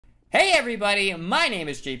Hey everybody, my name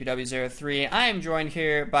is JPW03. I am joined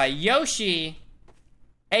here by Yoshi,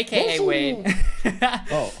 aka Wade.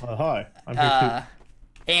 Hi. I'm here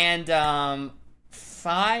too. And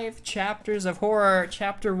 5 chapters of horror,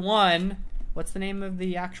 chapter 1. What's the name of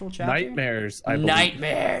the actual chapter? Nightmares, I believe.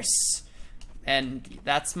 Nightmares. And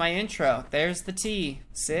that's my intro. There's the T,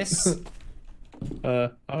 sis.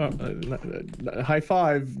 High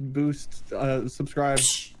five, boost, subscribe.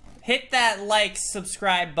 Hit that like,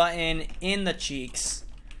 subscribe button in the cheeks.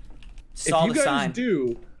 If you guys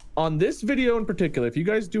do, on this video in particular, if you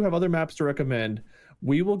guys do have other maps to recommend,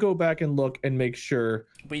 we will go back and look and make sure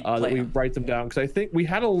that we write them down. Because I think we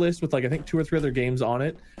had a list with like, I think 2 or 3 other games on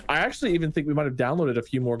it. I actually even think we might have downloaded a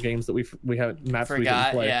few more games that we haven't maps we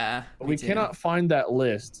didn't play. Yeah, but we cannot find that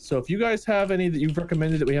list. So if you guys have any that you've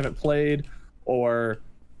recommended that we haven't played, or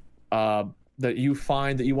that you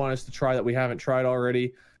find that you want us to try that we haven't tried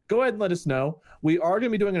already, go ahead and let us know. We are going to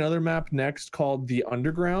be doing another map next called The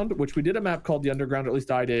Underground, which we did a map called The Underground, or at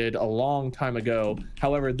least I did, a long time ago.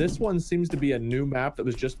 However, this one seems to be a new map that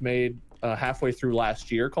was just made halfway through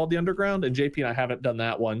last year called The Underground, and JP and I haven't done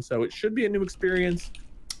that one, so it should be a new experience.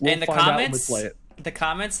 We'll and the find out when we comments, play it. The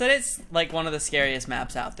comments said it's like one of the scariest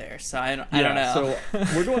maps out there, so I don't know. So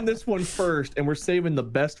we're doing this one first, and we're saving the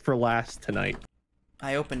best for last tonight.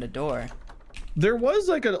 I opened a door. There was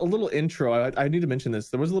like a little intro. I need to mention this.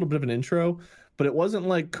 There was a little bit of an intro, but it wasn't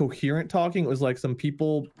like coherent talking. It was like some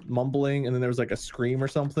people mumbling, and then there was like a scream or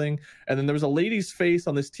something. And then there was a lady's face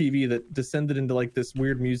on this TV that descended into like this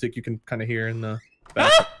weird music you can kind of hear in the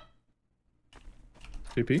back.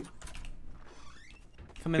 JP?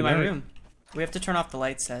 Come into my room. We have to turn off the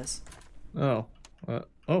light, says. Oh.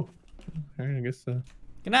 All right, I guess.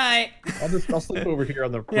 Good night. I'll sleep over here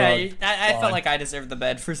on the rug. Yeah, I felt like I deserved the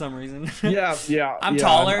bed for some reason. Yeah. I'm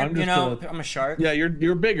taller, I'm a shark. Yeah,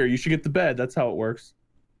 you're bigger. You should get the bed. That's how it works.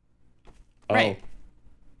 Right.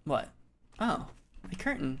 What? Oh, the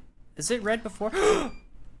curtain. Is it red before?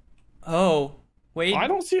 Oh, wait. I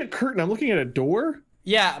don't see a curtain. I'm looking at a door.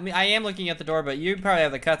 Yeah, I mean, I am looking at the door, but you probably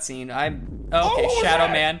have the cutscene. Oh, okay,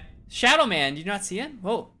 Shadow Man. Shadow Man, did you not see it?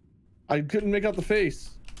 Whoa. I couldn't make out the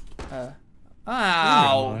face.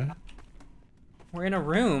 Ow. We're in a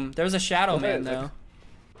room. There's a Shadow Man, though.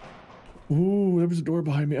 Ooh, there was a door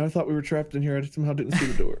behind me. I thought we were trapped in here. I somehow didn't see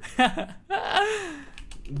the door.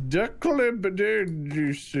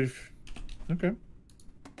 Okay.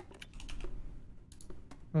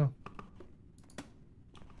 Oh.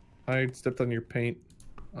 I stepped on your paint.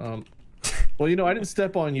 Well, you know, I didn't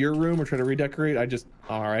step on your room or try to redecorate. I just...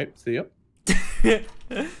 Alright, see ya.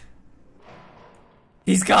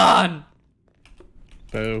 He's gone!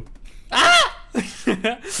 Boo. Ah!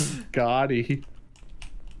 Gaudy.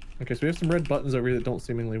 Okay, so we have some red buttons over here that don't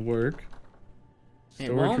seemingly work.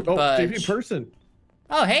 It won't budge. JP person.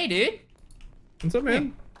 Oh, hey, dude. What's up,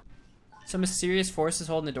 man? Some mysterious force is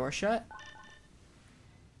holding the door shut.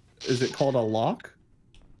 Is it called a lock?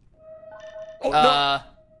 Oh, no.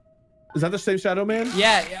 Is that the same Shadow Man?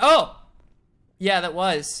 Yeah. Oh! Yeah, that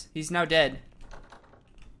was. He's now dead.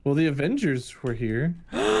 Well, the Avengers were here.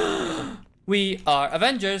 We are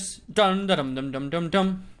Avengers. Dum dum dum dum dum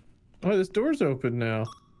dum. Oh, this door's open now.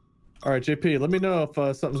 All right, JP, let me know if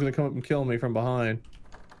something's gonna come up and kill me from behind.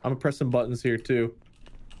 I'm gonna press some buttons here too.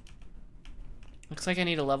 Looks like I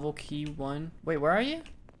need a level key 1. Wait, where are you?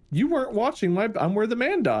 You weren't watching I'm where the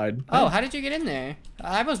man died. Oh, how did you get in there?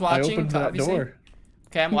 I was watching. I opened that door.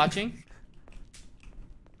 Okay, I'm watching.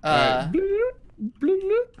 Right. Can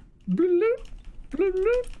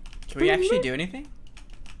we actually do anything?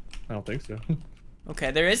 I don't think so.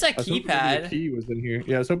 Okay, there is a keypad. The key was in here.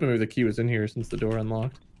 Yeah, I was hoping maybe the key was in here since the door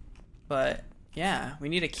unlocked. But yeah, we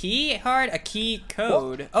need a key card, a key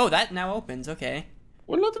code. Oh, that now opens. Okay.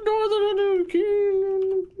 Well, not the door. The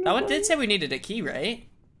key. That one did say we needed a key, right?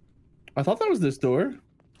 I thought that was this door.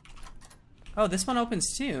 Oh, this one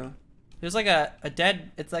opens too. There's like a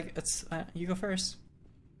dead. It's like you go first.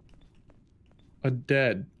 A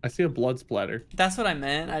dead. I see a blood splatter. That's what I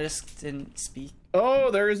meant. I just didn't speak.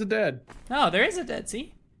 Oh, there is a dead. Oh, there is a dead.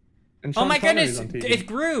 See? And oh my goodness! It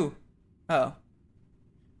grew. Oh.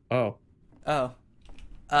 Oh. Oh.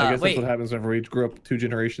 I guess that's what happens whenever we grew up 2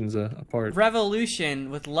 generations apart. Revolution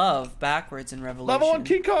with love backwards in Revolution. Level 1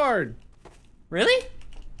 key card. Really?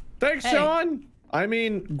 Thanks, Sean. I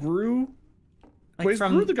mean, Gru. Like wait, is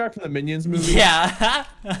Gru the guy from the Minions movie? Yeah.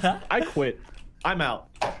 I quit. I'm out.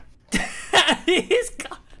 He's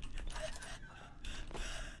gone.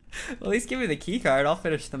 Well, at least give me the key card. I'll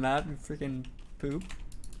finish the map and freaking poop.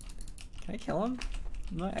 Can I kill him?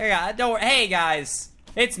 Don't worry. Hey guys,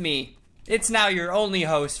 it's me. It's now your only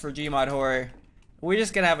host for Gmod Horror. We're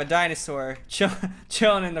just gonna have a dinosaur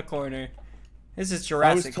chilling in the corner. This is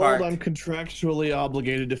Jurassic Park. I was told I'm contractually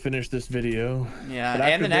obligated to finish this video. Yeah, but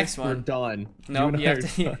and the next we're one. done. No, you have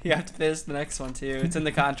to finish the next one too. It's in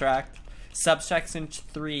the contract. Subsection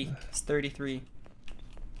 3 is 33.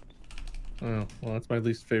 Oh, well, that's my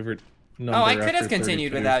least favorite number. Oh, I could have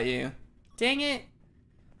continued 32. without you. Dang it.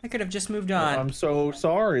 I could have just moved on. I'm so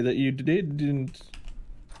sorry that you didn't.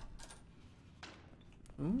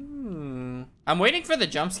 Ooh. I'm waiting for the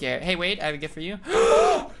jump scare. Hey, wait, I have a gift for you.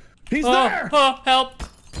 He's there! Oh, help!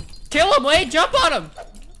 Kill him, Wade! Jump on him!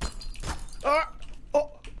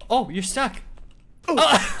 Oh, you're stuck.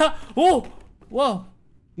 Oh, whoa.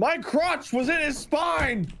 My crotch was in his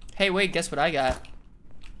spine! Hey, Wade, guess what I got?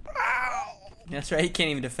 Ow! That's right, you can't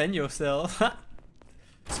even defend yourself.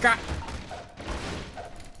 Scrap!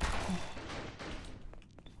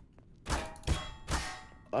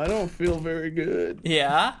 I don't feel very good.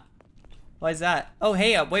 Yeah? Why is that? Oh,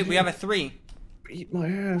 hey, wait, we have a 3. Beat my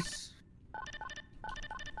ass.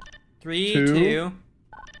 3, 2. 2.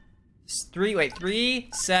 3, wait, 3,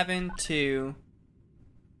 7, 2.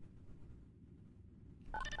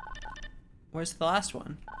 Where's the last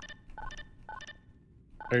one?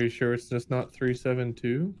 Are you sure it's just not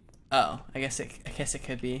 372? Oh, I guess it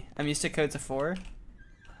could be. I'm used to codes of 4.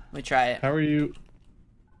 Let me try it. How are you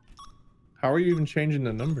even changing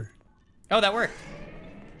the number? Oh, that worked.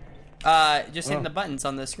 Just hitting the buttons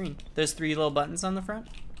on the screen. There's 3 little buttons on the front.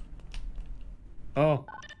 Oh.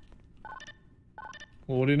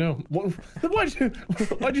 Well, what do you know? Why'd you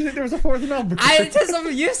think there was a 4th number?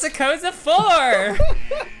 I'm used to codes of 4.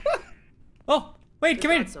 Oh, wait,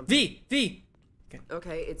 come in. V.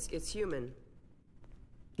 Okay, it's human.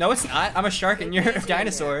 No, it's not. I'm a shark and you're a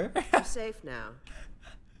dinosaur. You're safe now.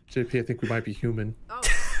 JP, I think we might be human. Oh.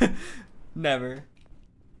 Never.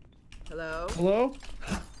 Hello? Hello?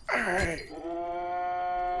 Alright.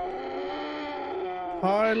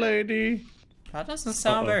 Hi, lady. That doesn't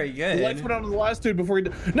sound very good. The lights went on to the last dude before he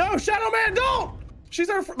did. No, Shadow Man, don't!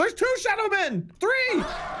 There's 2 Shadow Men! 3!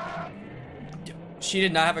 She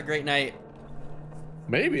did not have a great night.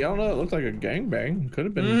 Maybe, I don't know. It looked like a gangbang. Could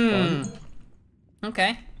have been fun.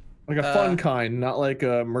 Okay. Like a fun kind, not like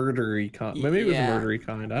a murdery kind. Maybe it was a murdery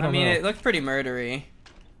kind. I don't know. I mean, it looked pretty murdery.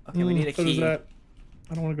 Okay, we need a so key. does that.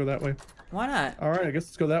 I don't want to go that way. Why not? Alright, I guess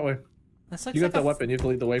let's go that way. This looks You got like that weapon. You have to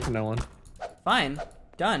lead the way from now on. Fine.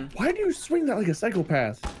 Done. Why do you swing that like a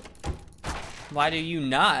psychopath? Why do you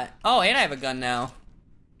not? Oh, and I have a gun now.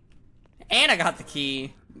 And I got the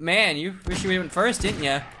key. Man, you wish you went first, didn't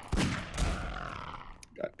you?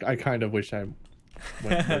 I kind of wish I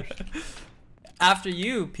went first. After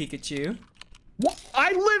you, Pikachu. What?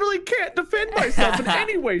 I literally can't defend myself in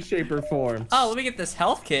any way, shape, or form. Oh, let me get this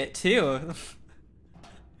health kit, too.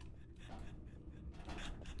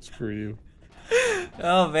 Screw you.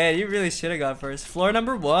 Oh, man, you really should have gone first. Floor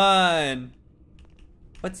number 1.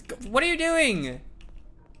 What are you doing?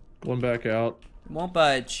 Going back out. It won't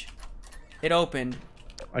budge. It opened.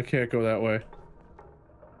 I can't go that way.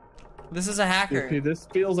 This is a hacker. See, this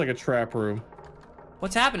feels like a trap room.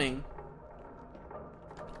 What's happening?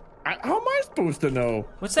 How am I supposed to know?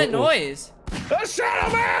 What's that noise? The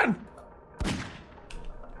Shadow Man!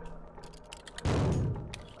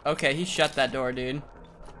 Okay, he shut that door, dude.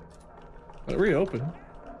 It reopened.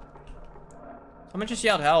 Someone just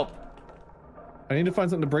yelled help. I need to find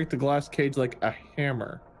something to break the glass cage like a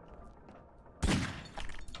hammer.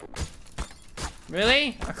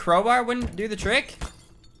 Really? A crowbar wouldn't do the trick?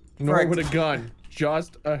 Nor with a gun.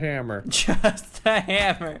 Just a hammer. Just a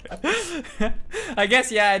hammer. I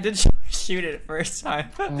guess, yeah, I did shoot it first time.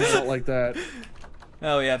 Oh, I don't like that.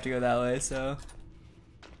 Oh, we have to go that way, so.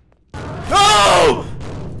 Oh!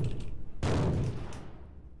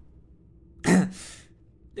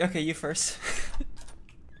 Okay, you first.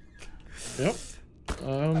 Yep.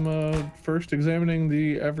 I'm first examining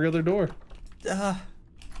the every other door. That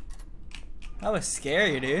was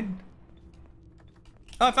scary, dude.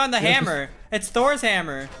 Oh, I found the hammer. It's Thor's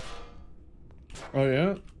hammer. Oh,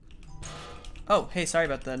 yeah? Oh, hey, sorry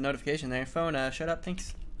about the notification there. Phone, shut up,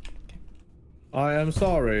 thanks. Okay. I am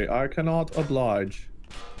sorry. I cannot oblige.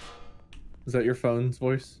 Is that your phone's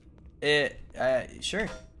voice? Sure.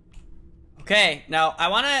 Okay, now I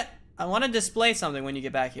wanna display something when you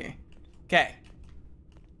get back here. Okay.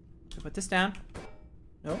 Put this down.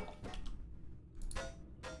 Nope.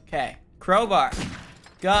 Okay. Crowbar.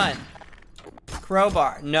 Gun.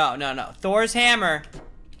 Crowbar. No. Thor's hammer.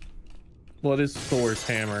 What is Thor's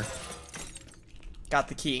hammer? Got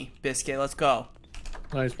the key. Biscuit, let's go.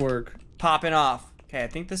 Nice work. Popping off. Okay, I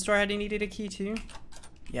think this door needed a key too.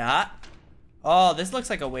 Yeah. Oh, this looks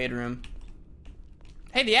like a wait room.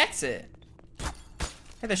 Hey, the exit.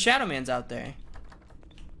 Hey, the Shadow Man's out there.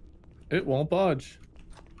 It won't budge.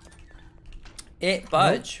 It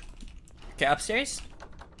budge. Okay, upstairs?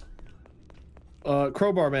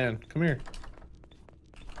 Crowbar man, come here.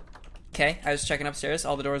 Okay, I was checking upstairs.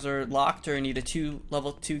 All the doors are locked or need a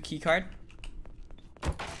level 2 key card.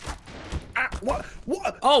 What?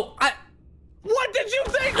 What? Oh, What did you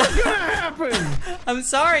think was gonna happen? I'm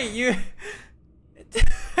sorry, you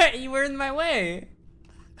were in my way.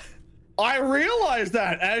 I realized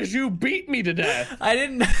that as you beat me to death. I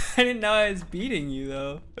didn't know I was beating you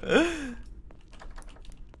though.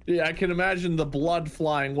 Yeah, I can imagine the blood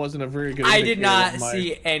flying wasn't a very good I did not of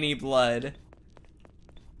see any blood.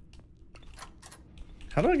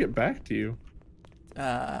 How do I get back to you?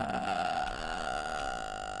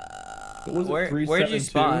 Where did you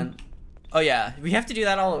spawn? Oh yeah, we have to do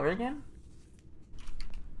that all over again?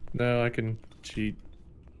 No, I can cheat.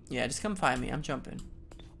 Yeah, just come find me. I'm jumping.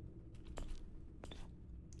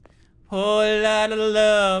 Whole lot of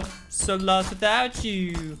love, so lost without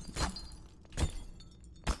you.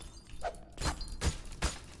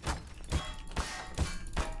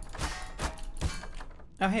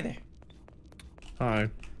 Oh, hey there. Hi.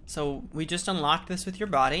 So we just unlocked this with your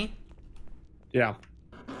body. Yeah.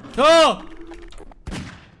 Oh!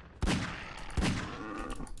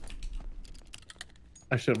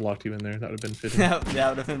 I should have locked you in there. That would have been fitting. That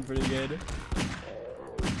would have been pretty good.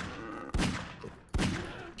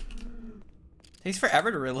 Takes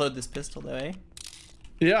forever to reload this pistol though, eh?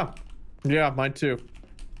 Yeah. Yeah, mine too.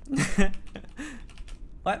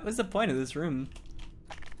 What was the point of this room?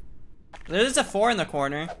 There's a 4 in the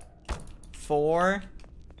corner. 4.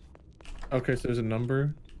 Okay, so there's a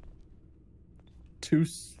number. 2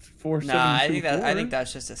 4 7 Nah, 2 4? I think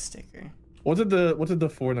that's just a sticker. What did the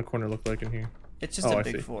 4 in the corner look like in here? It's just Oh, a I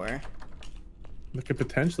big see. 4. That could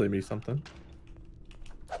potentially be something.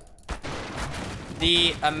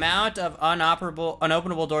 The amount of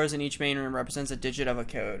unopenable doors in each main room represents a digit of a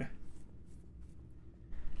code.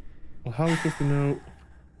 Well, how are we supposed to know?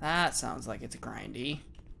 That sounds like it's grindy.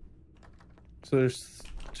 So there's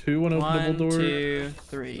 2 unopenable 1, doors. 2,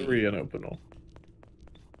 3. 3 unopenable.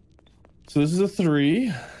 So this is a 3.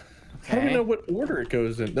 Okay. How do we know what order it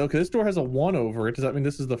goes in? No, because this door has a 1 over it. Does that mean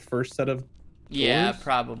this is the first set of Yeah, doors?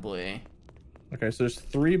 probably. Okay, so there's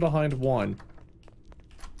 3 behind 1.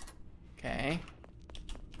 Okay.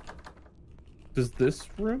 Does this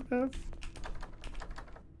room have?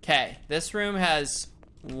 Okay, this room has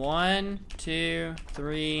 1, 2,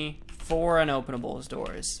 3, 4 unopenable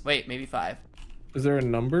doors. Wait, maybe 5. Is there a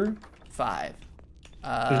number? 5.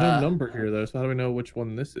 There's no number here though, so how do we know which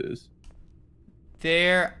one this is?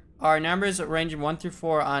 There are numbers ranging 1 through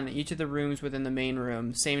 4 on each of the rooms within the main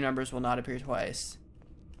room. Same numbers will not appear twice.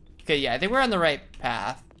 Okay, yeah, I think we're on the right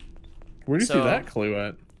path. Where do you So- see that clue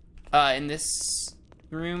at? In this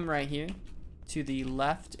room right here. To the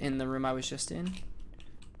left in the room I was just in.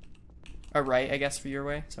 Or right, I guess, for your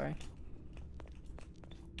way. Sorry.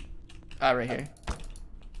 Right here.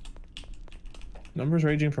 Numbers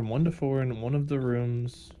ranging from 1 to 4 in one of the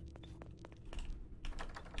rooms.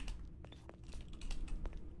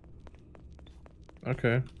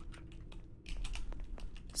 Okay.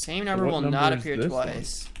 Same number what will number not is appear this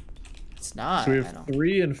twice. It's not. So we I have don't...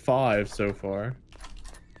 3 and 5 so far.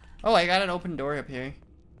 Oh, I got an open door up here.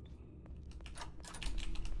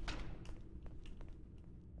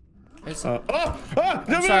 There's... No,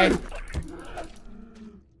 I'm sorry.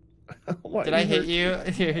 What, Did I hit hurt- you?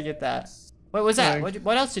 Here, get that. What was that? Thanks.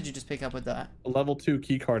 What else did you just pick up with that? A level 2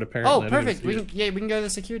 key card apparently. Oh, I didn't perfect. see We it. can, yeah, we can go to the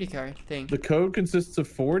security card thing. The code consists of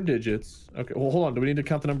 4 digits. Okay, well hold on. Do we need to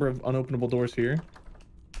count the number of unopenable doors here?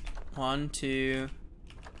 1, 2,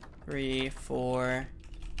 3, 4.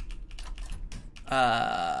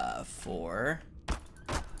 4.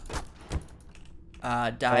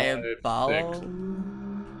 Diabolical.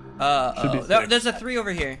 Should be oh, 6. there's a 3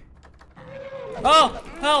 over here. Oh,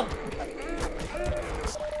 help!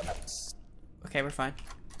 Okay, we're fine.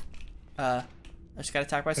 I just got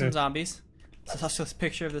attacked by some zombies. There's also this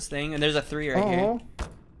picture of this thing, and there's a 3 right here.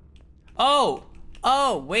 Oh,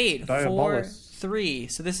 wait, 4, Diabolus. 3.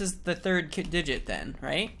 So this is the third digit then,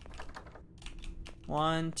 right?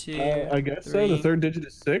 1, 2. I guess 3. so. The third digit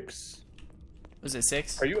is 6. Was it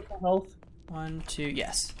 6? Are you at full health? 1, 2.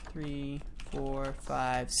 Yes. 3, 4,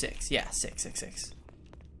 5, 6. Yeah, 6, 6, 6.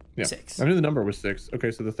 Yeah. 6. I knew the number was 6.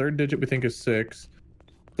 Okay, so the third digit we think is 6.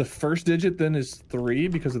 The first digit then is 3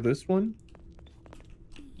 because of this one.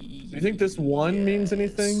 Do you think this 1 means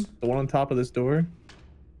anything? The one on top of this door?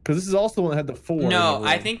 Because this is also the one that had the 4. in the No, room.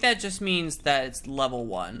 I think that just means that it's level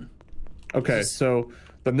 1. Okay, Just- so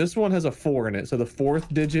then this one has a 4 in it. So the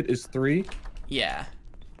fourth digit is 3. Yeah.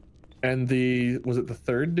 And was it the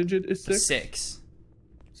third digit is 6? 6.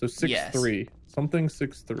 So 6 Yes. 3. Something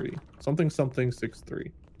 6 3. Something something 6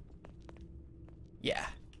 3. Yeah.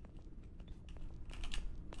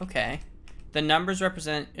 Okay. The numbers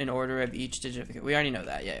represent an order of each digit. We already know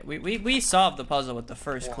that. Yeah. We solved the puzzle with the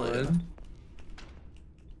first clue.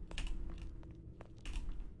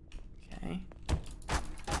 Okay.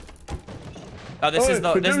 Oh, this is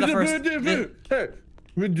the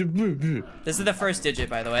first digit,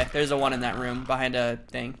 by the way. There's a 1 in that room behind a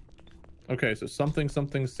thing. Okay, so something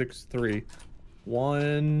something 6 3.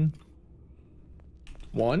 1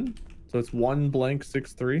 1. So it's 1 blank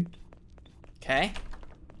 6 3. Okay.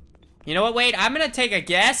 You know what? Wait, I'm gonna take a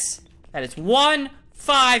guess that it's 1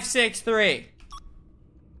 5 6 3.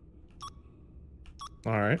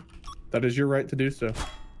 All right, that is your right to do so.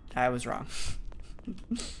 I was wrong.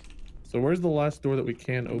 So where's the last door that we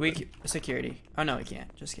can open? Security. Oh no, we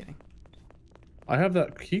can't. Just kidding. I have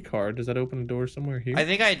that key card. Does that open a door somewhere here? I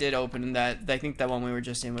think I did open that. I think that one we were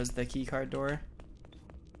just in was the key card door.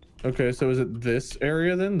 Okay, so is it this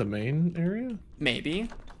area then, the main area? Maybe.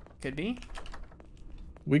 Could be.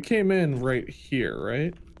 We came in right here,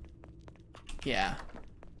 right? Yeah.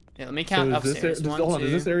 Yeah, let me count upstairs. Hold on,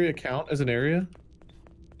 does this area count as an area?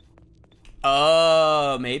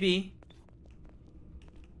 Oh, maybe.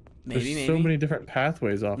 There's so many different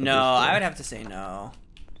pathways off of No, this I would have to say no.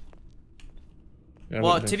 Yeah,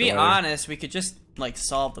 Well, to be honest, we could just, like,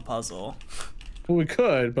 solve the puzzle. Well, we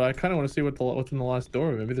could, but I kind of want to see what's in the last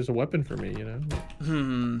door. Maybe there's a weapon for me, you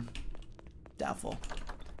know? Doubtful.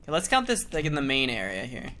 Okay, let's count this, like, in the main area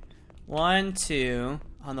here. 1, 2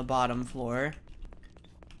 on the bottom floor.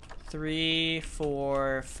 3,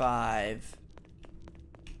 4, 5.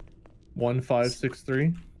 1 5 6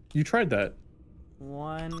 3. You tried that.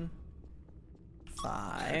 1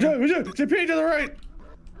 5. Page to the right.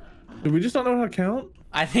 Did we just not know how to count?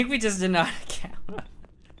 I think we just did not count.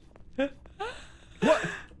 What?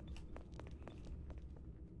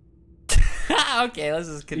 Okay, let's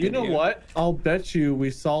just continue. You know what? I'll bet you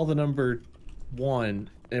we saw the number 1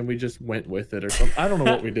 and we just went with it or something. I don't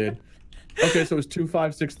know what we did. Okay, so it was 2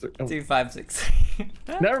 5 6 3. Oh. 2 5 6 3.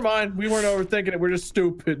 Never mind. We weren't overthinking it. We're just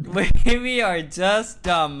stupid. We are just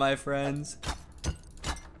dumb, my friends.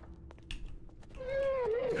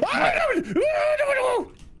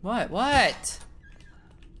 What?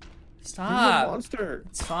 Stop. Monster.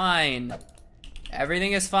 It's fine.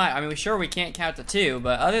 Everything is fine. I mean, we can't count to 2,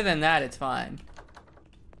 but other than that, it's fine.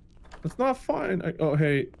 It's not fine. Oh,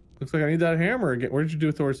 hey. Looks like I need that hammer again. Where did you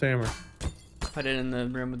do Thor's hammer? Put it in the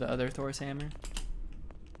room with the other Thor's hammer.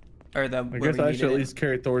 Or the. I guess I should at least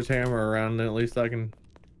carry Thor's hammer around, and at least I can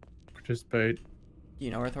participate.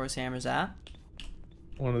 You know where Thor's hammer's at?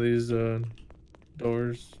 One of these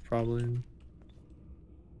doors, probably.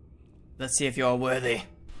 Let's see if you're worthy.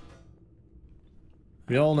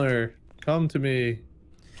 Mjolnir, come to me.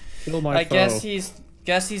 Kill my foe.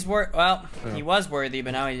 Well, he was worthy,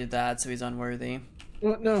 but now he did that, so he's unworthy.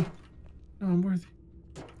 What? No. No, I'm worthy.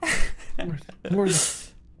 I'm worthy.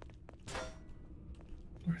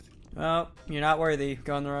 Well, you're not worthy.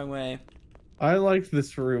 Going the wrong way. I liked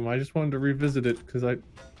this room. I just wanted to revisit it because I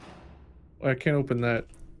can't open that.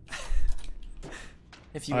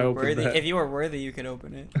 If you were worthy, you could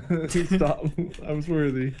open it. Stop. I was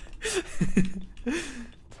worthy.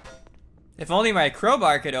 If only my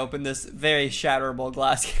crowbar could open this very shatterable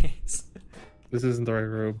glass case. This isn't the right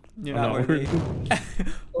room. You're not worthy.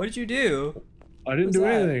 What did you do? I didn't do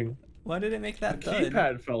anything. Why did it make that The thud?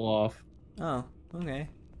 keypad fell off. Oh, okay.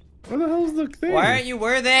 Where the hell's the thing? Why aren't you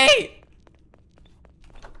worthy?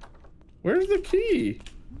 Where's the key?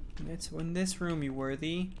 It's in this room, you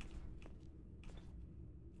worthy.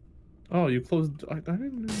 Oh, you closed. I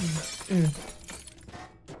didn't know. Yeah.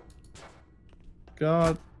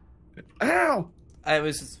 God. Ow! It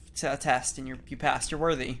was a test, and you passed. You're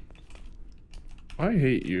worthy. I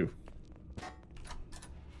hate you.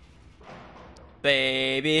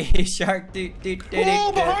 Baby shark.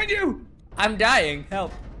 Whoa, behind you! I'm dying.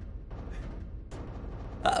 Help.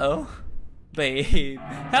 Uh-oh. Babe.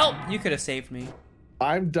 Help! You could have saved me.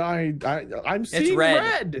 I'm dying. I'm seeing It's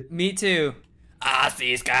red. Me too. I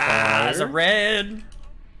see skies of red.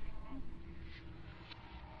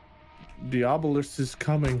 Diabolus is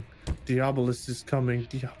coming. Diabolus is coming.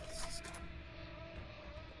 Diabolus is coming.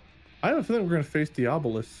 I have a feeling we're gonna face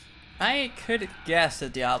Diabolus. I could guess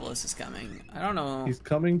that Diabolus is coming. I don't know. He's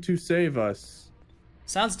coming to save us.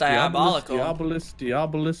 Sounds diabolical. Diabolus,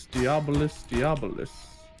 Diabolus, Diabolus, Diabolus.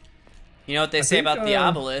 You know what they say about the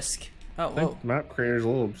obelisk? Oh, I whoa. think map creator's a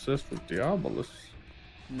little obsessed with Diabolus.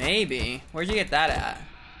 Maybe. Where'd you get that at?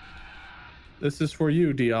 This is for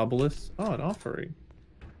you, Diabolus. Oh, an offering.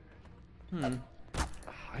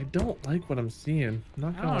 I don't like what I'm seeing. I'm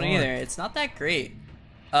not I gonna don't lie. either. It's not that great.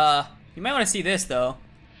 You might want to see this though.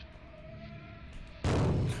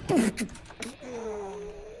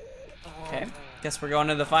 Okay. Guess we're going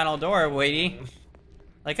to the final door, Wadey.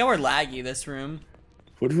 Like how we're laggy this room.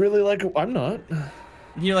 Would really like. I'm not.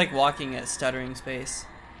 You're like walking at stuttering space.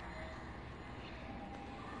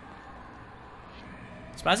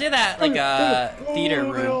 It reminds me of that like theater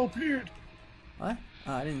room. What?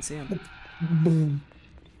 Oh, I didn't see him.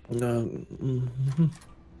 No,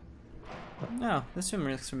 this room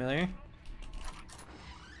looks familiar.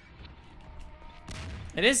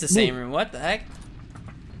 It is the same room. What the heck?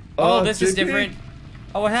 Oh, this is different.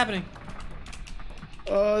 Oh, what's happening?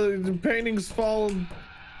 The paintings fall.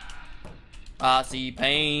 I see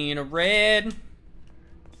paint of red.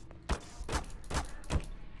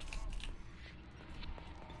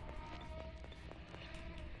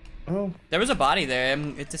 Oh. There was a body there.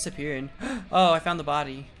 It disappeared. Oh, I found the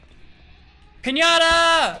body.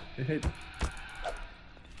 Pinata!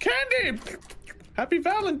 Candy! Happy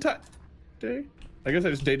Valentine's Day. I guess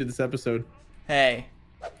I just dated this episode. Hey,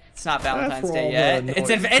 it's not Valentine's where Day all yet. the It's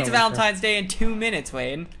noise it's comes Valentine's Day in 2 minutes,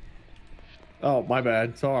 Wayne. Oh, my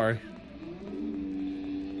bad. Sorry.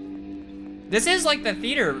 This is like the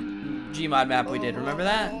theater Gmod map we did. Remember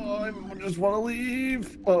that? Oh, I just want to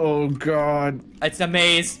leave. Oh, God. It's a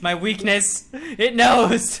maze. My weakness. It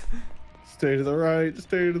knows. Stay to the right.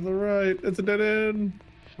 Stay to the right. It's a dead end.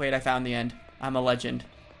 Wait, I found the end. I'm a legend.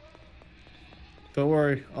 Don't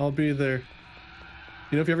worry. I'll be there.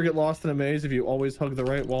 You know, if you ever get lost in a maze, if you always hug the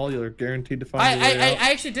right wall, you're guaranteed to find your way out.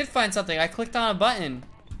 I actually did find something. I clicked on a button.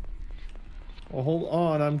 Well, hold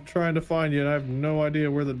on. I'm trying to find you, and I have no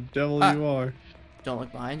idea where the devil you are. Don't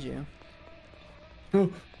look behind you. We're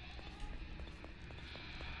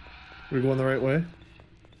going the right way?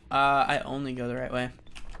 I only go the right way.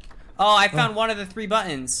 Oh, I found one of the 3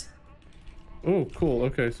 buttons. Oh, cool.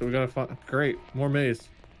 Okay, so we gotta find. Great, more maze.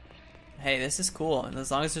 Hey, this is cool. And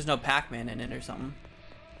as long as there's no Pac-Man in it or something.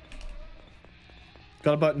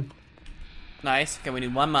 Got a button. Nice. Okay, we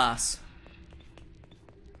need 1 mouse.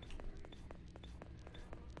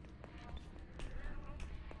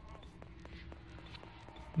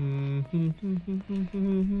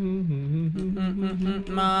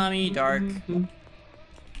 Mommy dark.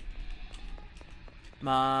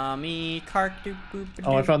 Mommy cark doop boop.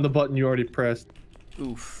 Oh, I found the button you already pressed.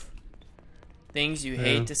 Oof. Things you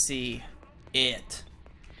hate to see. It.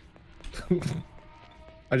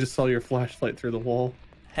 I just saw your flashlight through the wall.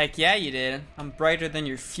 Heck yeah, you did. I'm brighter than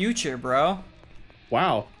your future, bro.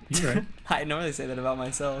 Wow. You're right. I normally say that about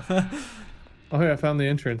myself. Oh, hey, I found the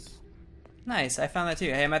entrance. Nice, I found that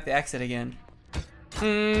too. Hey, I'm at the exit again.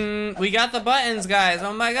 We got the buttons, guys.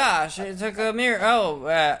 Oh my gosh, it took a mirror. Oh,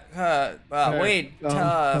 wait.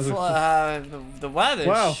 The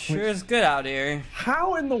weather sure is good out here.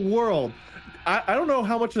 How in the world? I don't know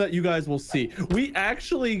how much of that you guys will see. We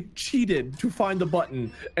actually cheated to find the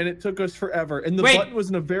button, and it took us forever. And the button was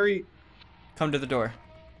in a very... Come to the door.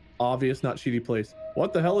 Obvious, not cheaty place.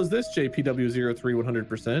 What the hell is this, JPW03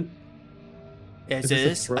 100%? Is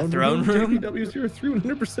this a throne room? JPW03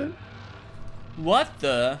 100%? What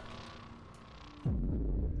the?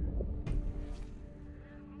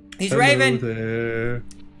 He's Hello Raven. There.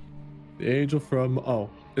 The angel from...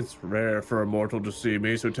 Oh, it's rare for a mortal to see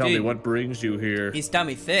me, so tell me what brings you here. He's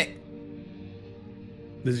dummy thick.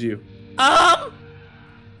 This is you. I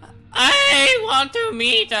want to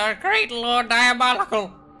meet our great Lord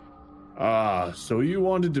Diabolical. Ah, so you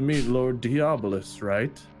wanted to meet Lord Diabolus,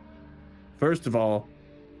 right? First of all,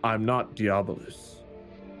 I'm not Diabolus.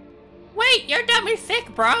 Wait, you're dummy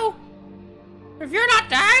thick, bro. If you're not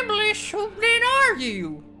Diabolus, who then are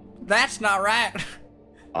you? That's not right.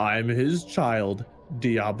 I'm his child,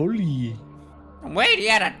 Diaboli. Wait, he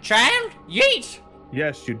had a child? Yeet!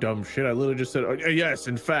 Yes, you dumb shit. I literally just said, yes,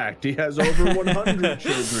 in fact, he has over 100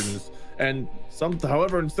 children. And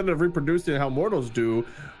however, instead of reproducing how mortals do,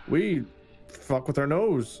 we fuck with our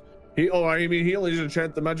nose. He only just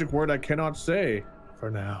chant the magic word I cannot say for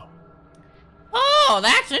now. Oh,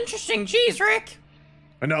 that's interesting. Jeez, Rick.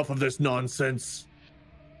 Enough of this nonsense.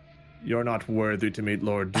 You're not worthy to meet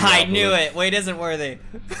Lord Diabolus. I knew it. Wade isn't worthy.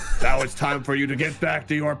 Now it's time for you to get back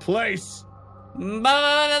to your place.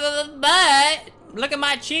 But look at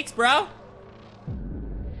my cheeks, bro.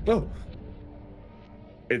 Oh.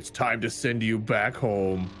 It's time to send you back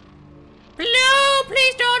home. No,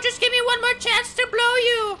 please don't. Just give me one more chance to blow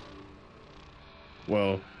you.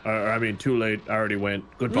 Well, I mean, too late. I already went.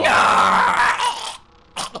 Goodbye. No!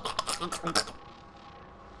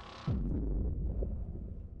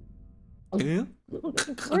 Alright,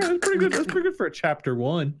 that's pretty good. That's pretty good for a chapter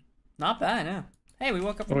 1. Not bad, yeah. Hey, we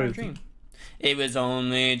woke up from Oh, our wait. dream. It was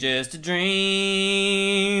only just a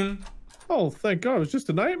dream. Oh, thank God. It was just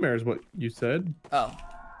a nightmare is what you said. Is Oh.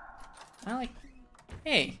 I like...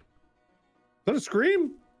 Hey. that a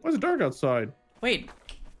scream? Why is it dark outside? Wait.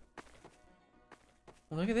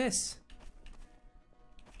 Look at this.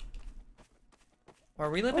 Are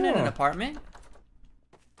we living in an Oh. apartment?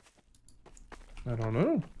 I don't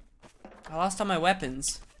know. I lost all my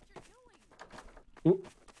weapons. Oop.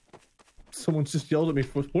 Someone just yelled at me.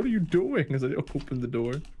 What are you doing? As I opened the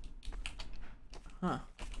door. Huh.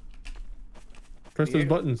 Press those Weird.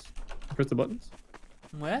 buttons. Press the buttons.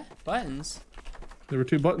 What? Buttons? There were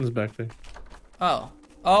 2 buttons back there. Oh.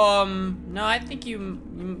 No, I think you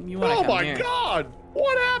want to Oh come my here. God!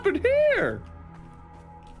 What happened here?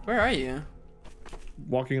 Where are you?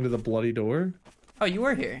 Walking into the bloody door. Oh, you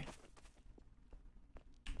were here.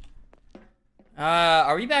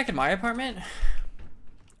 Are we back in my apartment?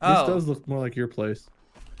 This does look more like your place.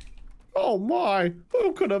 Oh my!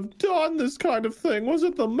 Who could have done this kind of thing? Was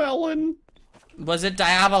it the melon? Was it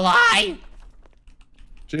Diaboli?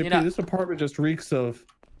 JP, You know- this apartment just reeks of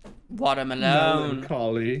Watermelon.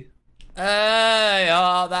 melancholy. Hey,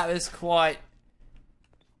 oh, that was quite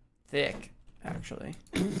thick, actually.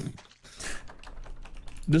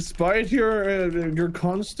 Despite your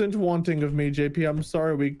constant wanting of me, JP, I'm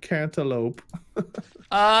sorry we can't elope.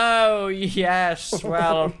 Oh yes,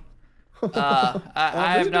 well, I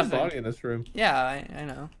have there's a dead nothing. body in this room. Yeah, I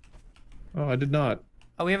know. Oh, I did not.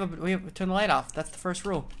 Oh, we have turn the light off. That's the first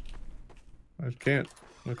rule. I can't.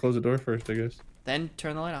 I'm gonna close the door first, I guess. Then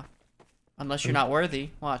turn the light off. Unless you're not worthy.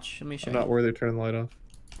 Watch, let me show I'm you. not worthy of turning the light off.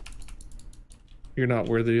 You're not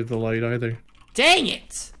worthy of the light either. Dang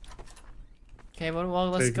it! Okay, well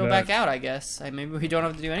let's Take go that. back out, I guess. Maybe we don't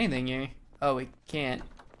have to do anything here. Oh, we can't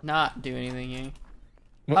not do anything here.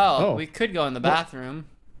 What? Oh, we could go in the bathroom.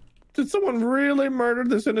 Did someone really murder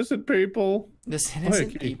this innocent people? This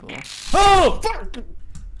innocent key. people. Oh! Fuck!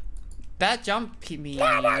 That jump me.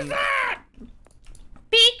 What was that?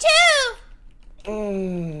 Me too!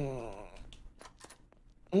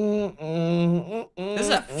 This is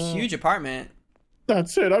a huge apartment.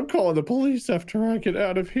 That's it. I'm calling the police after I get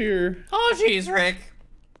out of here. Oh, jeez, Rick.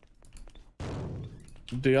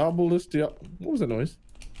 Diabolus. What was that noise?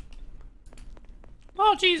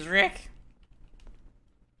 Oh, jeez, Rick.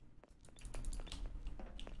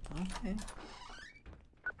 Okay.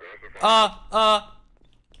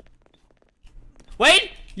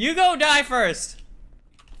 Wait! You go die first!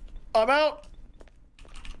 I'm out.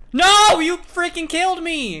 No! You freaking killed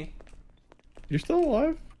me! You're still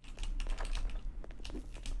alive?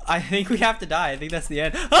 I think we have to die. I think that's the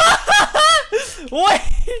end. Wait!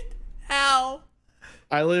 How?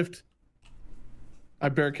 I lived. I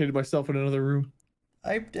barricaded myself in another room.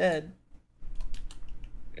 I'm dead.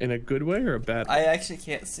 In a good way or a bad way? I actually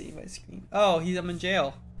can't see my screen. Oh, I'm in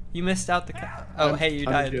jail. You missed out the. Oh, hey, you I'm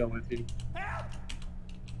in died. jail with you.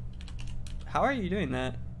 How are you doing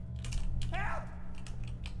that?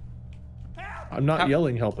 I'm not How-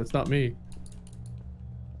 yelling help. It's not me.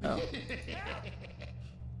 Oh.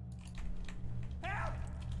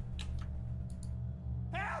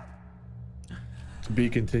 To be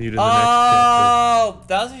continued in the next chapter. Oh,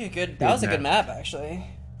 that was a good. That was a good map, actually.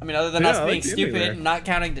 I mean, other than Yeah, us I being like the ending stupid, there. and not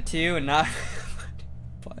counting to 2, and not.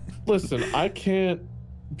 But Listen, I can't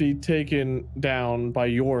be taken down by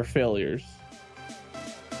your failures.